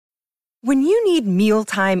When you need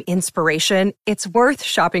mealtime inspiration, it's worth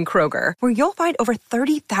shopping Kroger, where you'll find over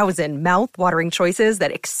 30,000 mouth-watering choices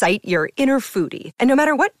that excite your inner foodie. And no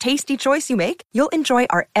matter what tasty choice you make, you'll enjoy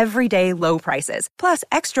our everyday low prices, plus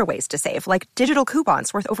extra ways to save, like digital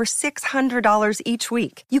coupons worth over $600 each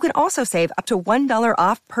week. You can also save up to $1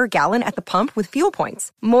 off per gallon at the pump with fuel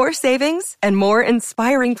points. More savings and more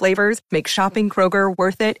inspiring flavors make shopping Kroger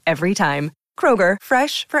worth it every time. Kroger,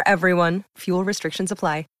 fresh for everyone. Fuel restrictions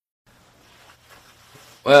apply.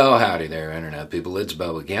 Well, howdy there, Internet people. It's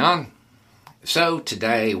Bo again. So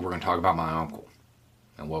today we're going to talk about my uncle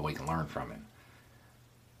and what we can learn from him.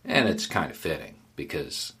 And it's kind of fitting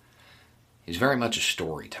because he's very much a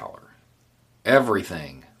storyteller.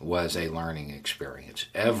 Everything was a learning experience.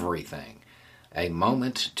 Everything a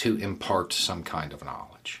moment to impart some kind of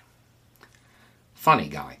knowledge. Funny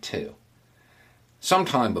guy, too.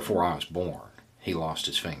 Sometime before I was born, he lost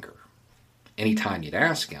his finger. Anytime you'd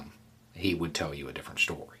ask him, he would tell you a different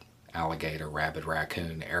story. Alligator, rabbit,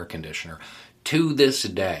 raccoon, air conditioner. To this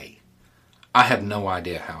day, I have no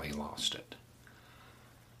idea how he lost it.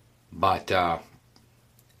 But there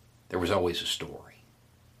was always a story.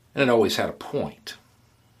 And it always had a point.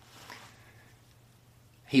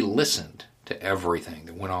 He listened to everything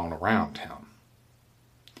that went on around him.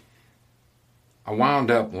 I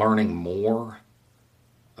wound up learning more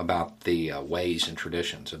about the ways and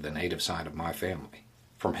traditions of the native side of my family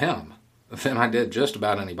from him than I did just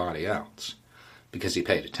about anybody else, because he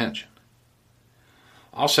paid attention.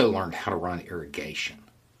 Also learned how to run irrigation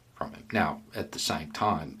from him. Now, at the same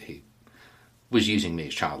time, he was using me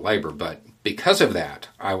as child labor, but because of that,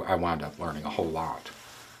 I wound up learning a whole lot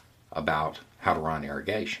about how to run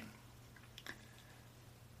irrigation.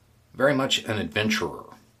 Very much an adventurer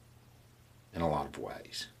in a lot of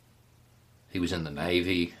ways. He was in the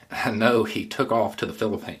Navy. I know he took off to the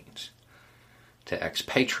Philippines to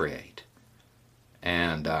expatriate.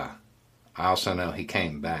 And I also know he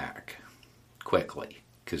came back quickly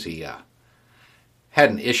because he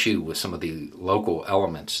had an issue with some of the local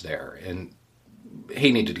elements there, and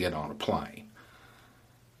he needed to get on a plane.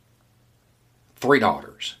 3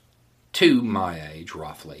 daughters, 2 my age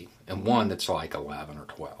roughly, and 1 that's like 11 or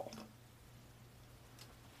 12.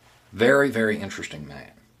 Very, very interesting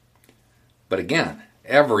man. But again,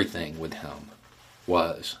 everything with him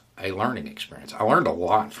was a learning experience. I learned a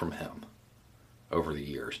lot from him over the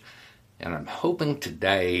years, and I'm hoping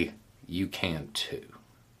today you can too.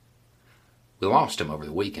 We lost him over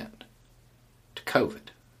the weekend to COVID.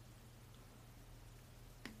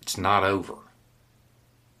 It's not over.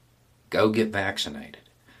 Go get vaccinated.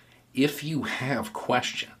 If you have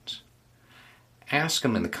questions, ask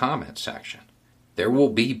them in the comment section. There will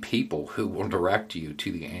be people who will direct you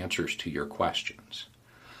to the answers to your questions.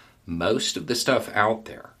 Most of the stuff out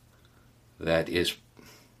there that is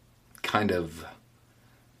kind of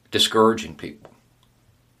discouraging people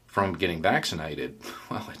from getting vaccinated,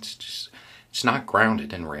 well, it's not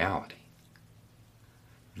grounded in reality.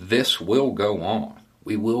 This will go on.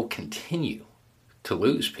 We will continue to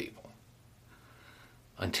lose people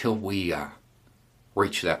until we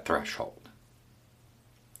reach that threshold.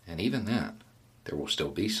 And even then, there will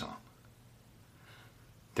still be some.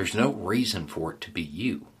 There's no reason for it to be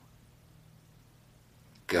you.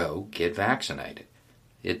 Go get vaccinated.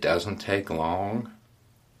 It doesn't take long.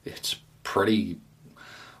 It's pretty,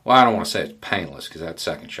 well, I don't want to say it's painless because that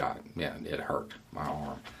second shot, yeah, it hurt my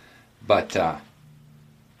arm. But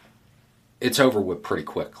it's over with pretty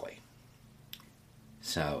quickly.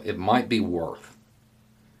 So it might be worth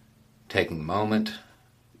taking a moment,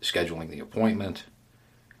 scheduling the appointment,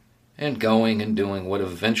 and going and doing what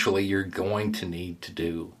eventually you're going to need to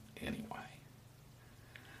do anyway.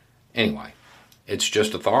 Anyway, it's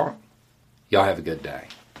just a thought. Y'all have a good day.